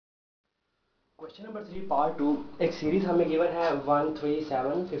Question number 3 part 2 एक series हमें given है 1 3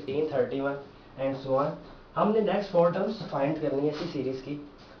 7 15 31 एंड सो ऑन। हमने नेक्स्ट 4 टर्म्स फाइंड करनी है इसी सीरीज की।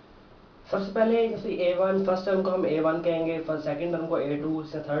 सबसे पहले जैसे a1 फर्स्ट टर्म को हम a1 कहेंगे, फर्स्ट सेकंड टर्म को a2,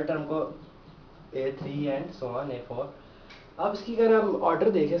 थर्ड टर्म को a3 and so on a4। अब इसकी अगर हम ऑर्डर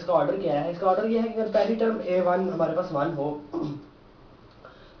देखें, इसका ऑर्डर क्या है? इसका ऑर्डर यह है कि अगर पहली टर्म a1 हमारे पास 1 हो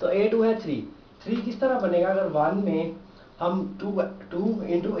तो a2 है 3 किस तरह बनेगा? अगर 1 में हम 2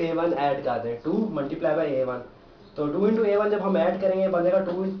 इंटू a1 ऐड कर दें, 2 मल्टीप्लाई बाई a1, तो 2 इंटू a1 जब हम ऐड करेंगे बनेगा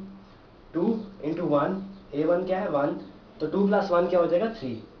 2 इंटू 1, a1 क्या है 1, तो 2 प्लस 1 क्या हो जाएगा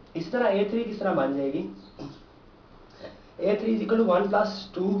 3। इस तरह a3 किस तरह बन जाएगी? a3 is equal to 1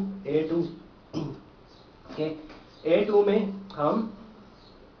 plus 2 a2। Okay, a2 में हम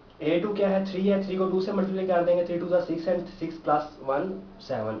a2 क्या है 3 है, 3 को 2 से मल्टीप्लाई कर देंगे, 3 2 6 एंड 6 प्लस 1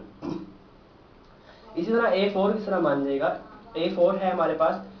 7। इसी तरह a4 किस तरह मान जाएगा? a4 है हमारे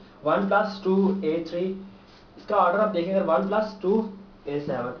पास 1 प्लस 2 a3, इसका ऑर्डर आप देखें अगर 1 प्लस 2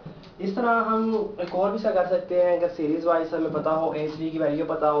 a7। इस तरह हम एक और भी सा कर सकते हैं, अगर सीरीज वाइज हमें पता हो, a3 की वैल्यू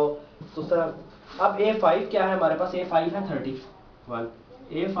पता हो तो उस तरह। अब a5 क्या है हमारे पास? a5 है 31,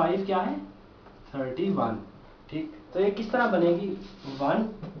 a5 क्या है 31। ठीक, तो ये किस तरह बनेगी? 1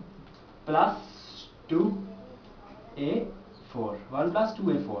 plus 2 a4, 1 plus 2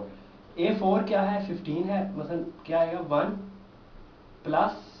 a4। a4 क्या है 15 है, मतलब क्या आएगा 1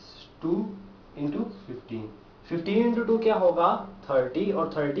 प्लस 2 इंटू 15, 15 इंटू 2 क्या होगा 30, और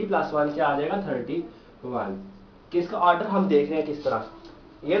 30 प्लस 1 क्या आ जाएगा 31। किसका ऑर्डर हम देख रहे हैं किस तरह।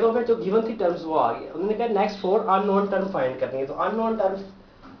 ये तो हमें जो गिवन थी टर्म्स वो आ गई। उन्होंने कहा नेक्स्ट 4 अननोन टर्म फाइंड करनी है, तो अननोन टर्म्स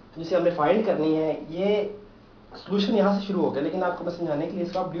जिसे हमने फाइंड करनी है, ये सोल्यूशन यहाँ से शुरू हो गया, लेकिन आपको मैं समझाने के लिए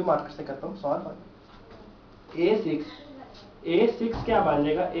इसको ब्लू मार्कर से करता हूँ सॉल्व। a6 क्या बन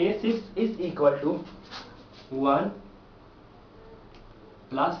जाएगा? a6 is equal to 1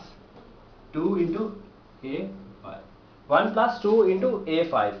 plus 2 into a5, 1 plus 2 into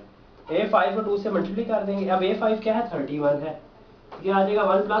a5, a5 को 2 से मल्टीप्लाई कर देंगे। अब a5 क्या है 31 है, क्या आ जाएगा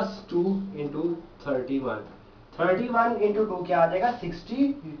 1 प्लस 2 इंटू 31, 31 इंटू 2 क्या आ जाएगा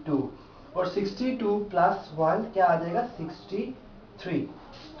 62, और 62 प्लस 1 क्या आ जाएगा 63।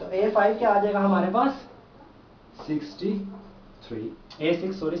 तो a5 क्या आ जाएगा हमारे पास 63,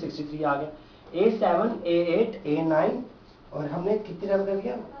 a6 सॉरी 63 आ गया। a7 a8 a9, और हमने कितनी टर्म कर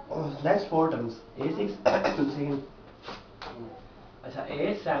दिया? नेक्स्ट 4 टर्म्स a6 अच्छा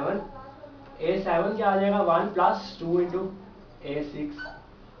a7 क्या आ जाएगा 1 प्लस 2 इंटू a6।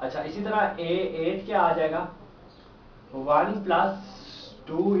 अच्छा, इसी तरह a8 क्या आ जाएगा 1 प्लस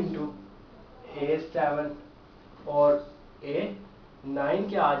 2 इंटू a7, और a9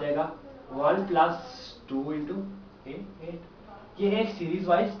 क्या आ जाएगा 1 प्लस 2 इंटू a8। ये एक सीरीज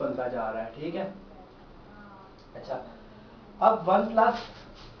वाइज बनता जा रहा है, ठीक है। अच्छा, अब 1 प्लस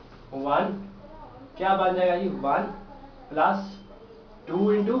 1 क्या बन जाएगा जी 1 प्लस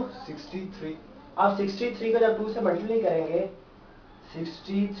 2 इंटू 63। अब 63 को जब 2 से मल्टीप्लाई करेंगे,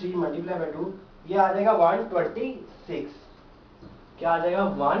 63 मल्टीप्लाई बाई 2, ये आ जाएगा 126। क्या आ जाएगा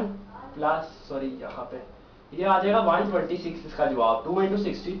 1 प्लस सॉरी यहाँ पे ये आ जाएगा 126 इसका जवाब। 2 इंटू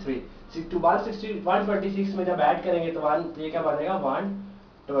 63, 126 में जब ऐड करेंगे तो 1, ये क्या बनेगा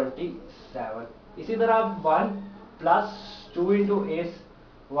 127। इसी तरह अब 1 प्लस 2 इंटू एस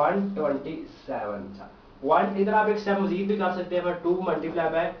 127। 1 इधर आप एक स्टेप मजीद भी कर सकते हैं, पर 2 मल्टीप्लाई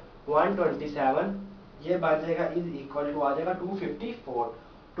बाय 127 ये बन जाएगा इज इक्वल टू आ जाएगा 254।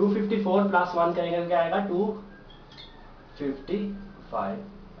 254 प्लस 1 करेंगे तो क्या आएगा 255।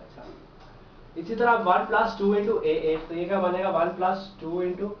 अच्छा, इसी तरह 1 प्लस 2 इंटू a8, तो ये क्या बनेगा 1 प्लस 2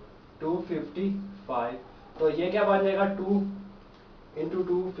 इंटू 255, तो ये क्या बन जाएगा 2 इंटू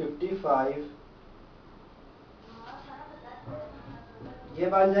 255, ये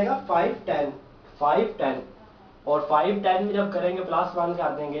बन जाएगा 510, और 510 में जब करेंगे प्लस 1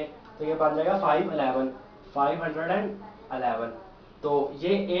 कर देंगे तो ये बन जाएगा 511। तो ये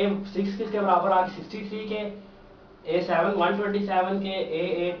a6 किसके बराबर आ गया 63 के, a7 127 के,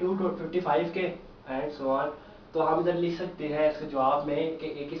 a8 255 के एंड सो ऑन। तो हम इधर लिख सकते हैं इसके जवाब में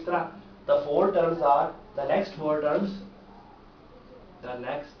कि किस तरह the next four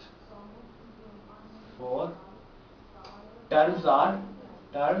terms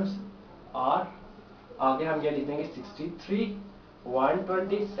are आगे हम ये लिख देंगे 63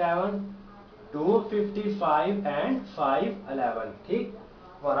 127 255 एंड 511। ठीक,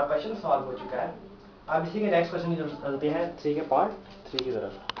 हमारा क्वेश्चन सॉल्व हो चुका है। अब इसी के नेक्स्ट क्वेश्चन की तरफ चलते हैं 3 के पार्ट 3 की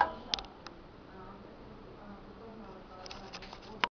तरफ।